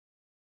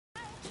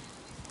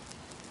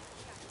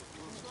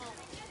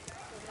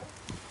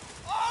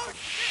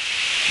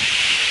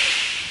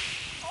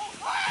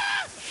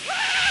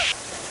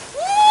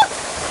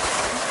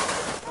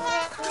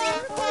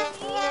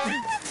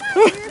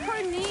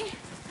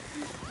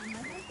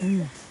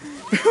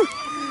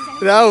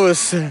That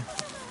was... I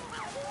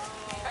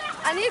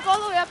need to go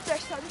all the way up there,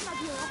 so this might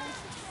be a lot.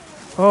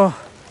 Oh,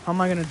 how am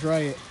I gonna dry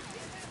it?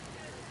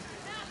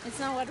 It's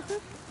not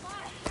waterproof?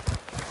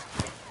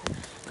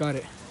 Got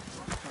it.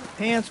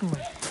 Pants,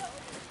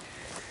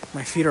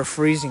 my feet are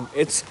freezing.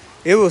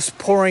 It was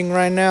pouring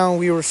right now.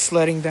 We were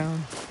sledding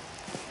down.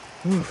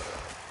 Whew.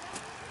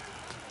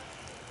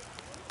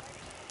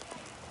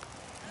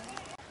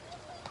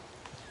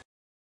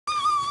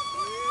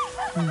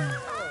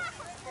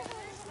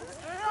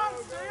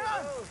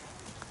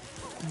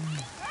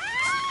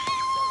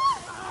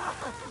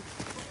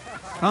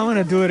 I'm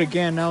gonna do it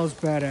again. That was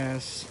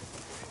badass.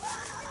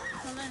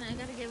 Hold on, I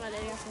gotta get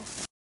Valeria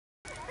first.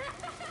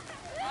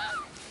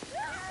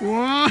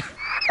 Whoa.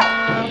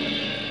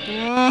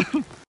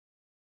 Whoa.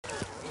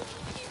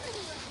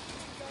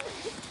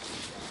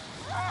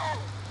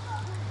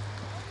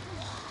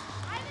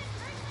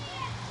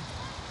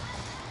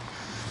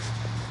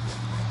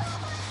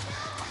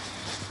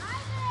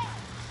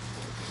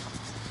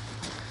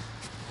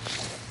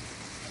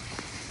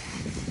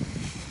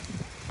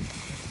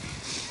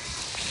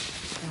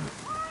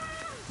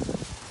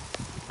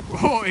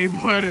 Oh, he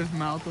put his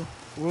mouth.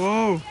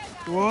 Whoa,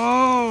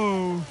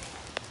 whoa.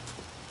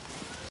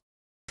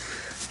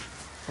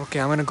 Okay,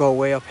 I'm gonna go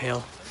way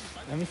uphill.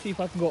 Let me see if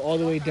I can go all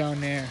the way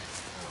down there.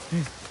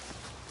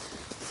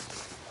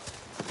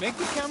 Make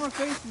the camera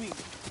face me.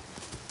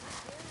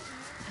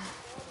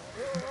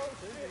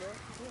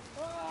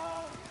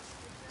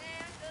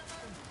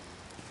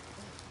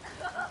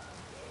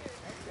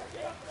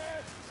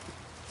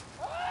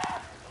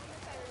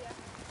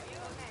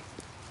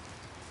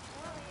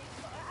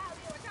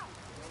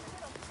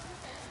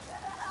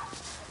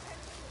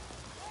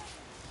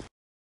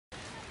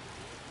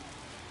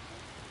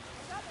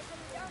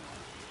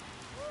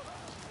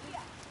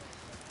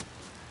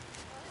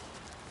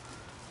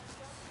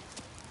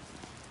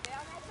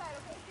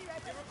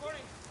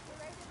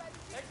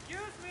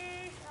 Excuse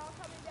me. They're all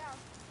coming down.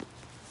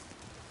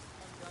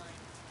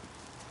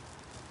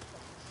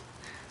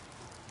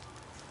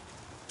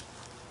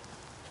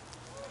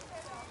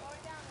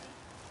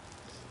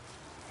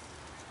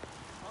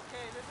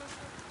 Okay, this is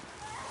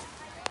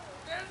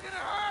gonna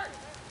hurt.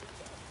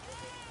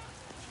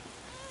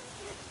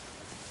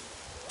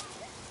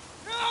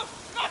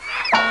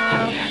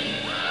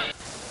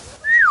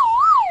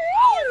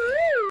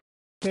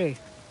 Okay,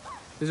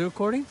 is it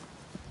recording?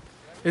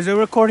 Is it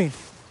recording?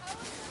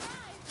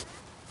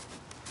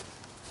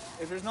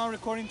 If it's not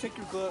recording, take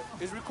your glove.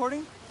 Is it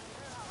recording?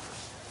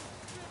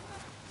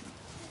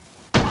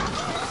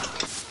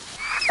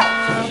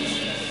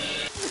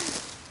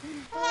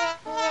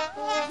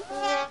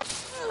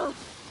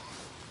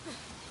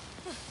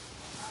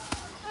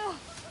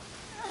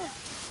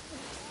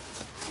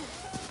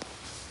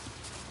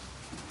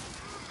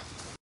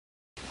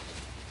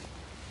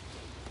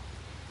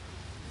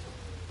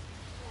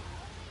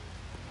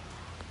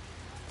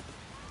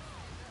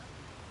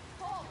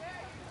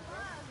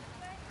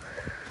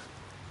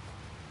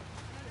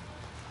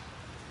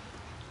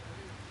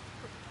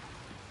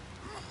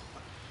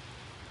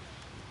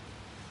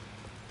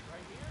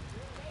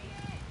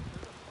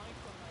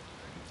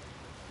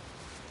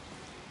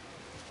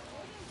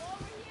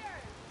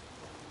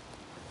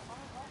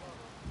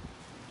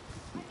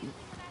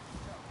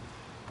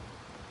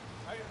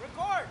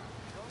 Record!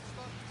 Don't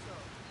stop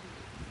yourself.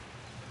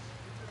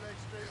 Get your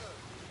legs straight up.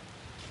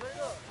 Straight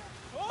up.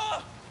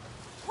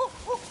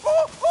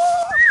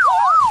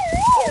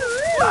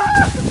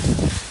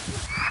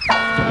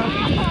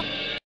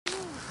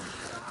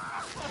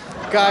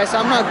 Guys,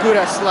 I'm not good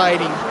at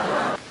sliding.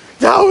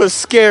 That was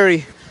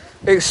scary.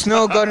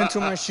 Snow got into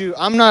my shoe.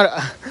 I'm not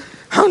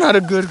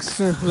a good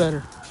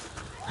slider.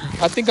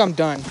 I think I'm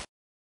done.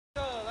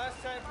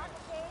 Last time.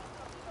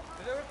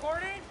 Is it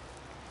recording?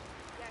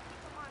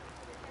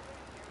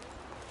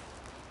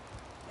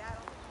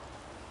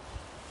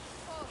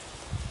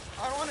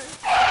 I don't want it.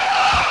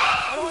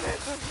 I don't want it.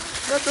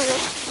 Not the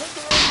road. Not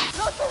the road.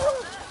 Not the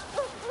road.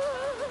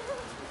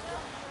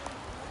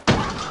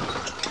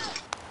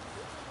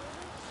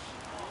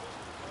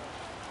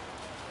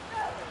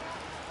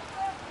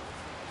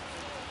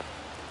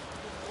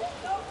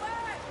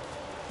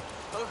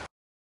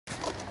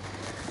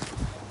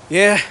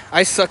 Yeah,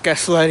 I suck at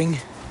sledding.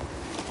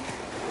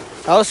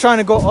 I was trying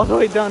to go all the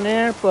way down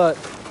there, but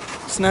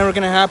it's never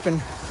gonna happen.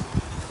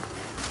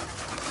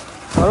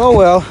 But oh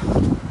well.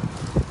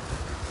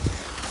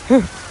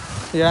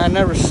 Yeah, I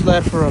never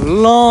sled for a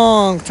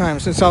long time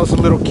since I was a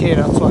little kid.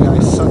 That's why I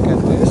suck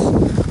at this.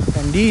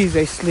 And these,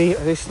 they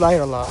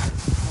slide a lot.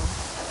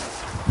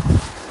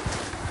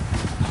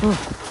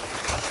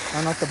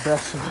 I'm not the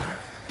best.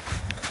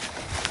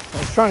 I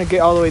was trying to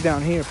get all the way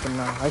down here, but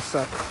no, I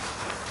suck.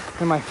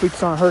 And my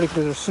feet aren't hurting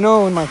because there's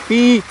snow in my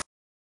feet.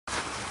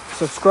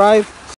 Subscribe.